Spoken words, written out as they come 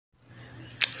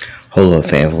Hello,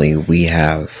 family. We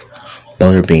have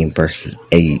Butterbean versus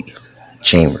 8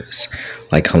 Chambers.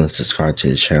 Like, comment, subscribe to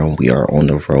the channel. We are on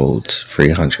the road to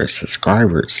 300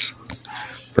 subscribers.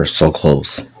 We're so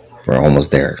close. We're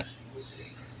almost there.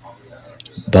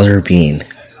 Butterbean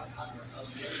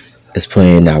is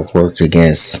putting in that work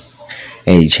against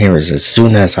 8 Chambers. As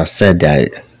soon as I said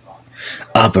that,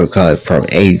 uppercut from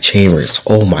 8 Chambers.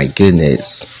 Oh my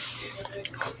goodness.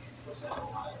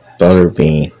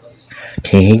 Butterbean.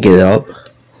 Can he get up?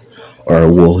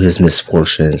 Or will his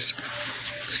misfortunes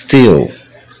still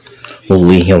will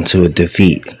lead him to a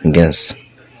defeat against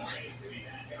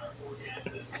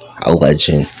a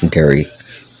legendary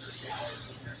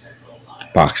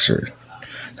boxer?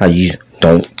 Now, you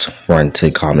don't run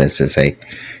to comments and say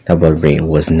that Butterbean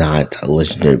was not a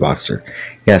legendary boxer.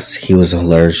 Yes, he was a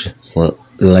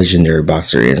legendary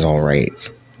boxer in his own right.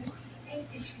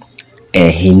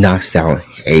 And he knocks down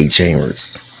 8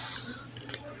 Chambers.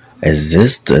 Is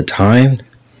this the time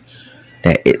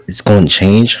that it's going to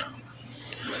change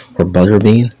for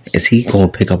Butterbean? Is he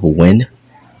going to pick up a win?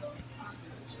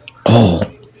 Oh,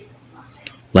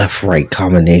 left-right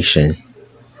combination.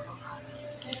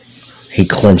 He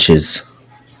clinches,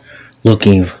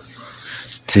 looking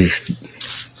to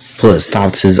put a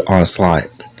stop to his onslaught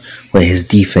with his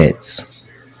defense.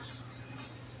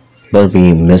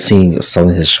 Butterbean missing some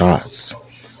of his shots.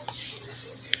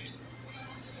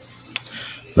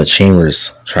 But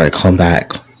Chambers trying to come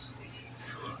back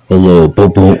with a little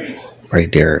boom boom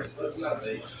right there.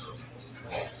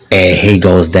 And he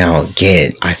goes down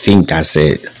again. I think that's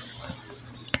it.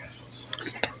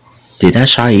 Did that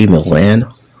shot even land?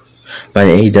 But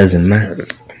it doesn't matter.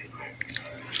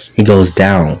 He goes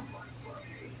down.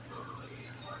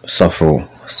 Suffering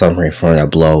from that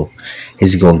blow.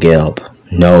 Is he going to get up?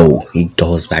 No. He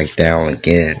goes back down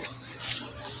again.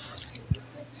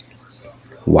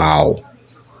 Wow.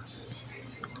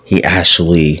 He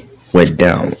actually went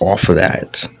down off of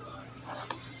that.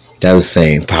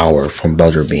 Devastating power from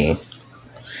Butterbean.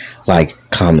 Like,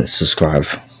 comment, subscribe.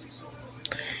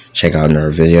 Check out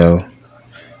another video.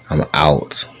 I'm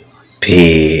out.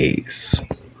 Peace.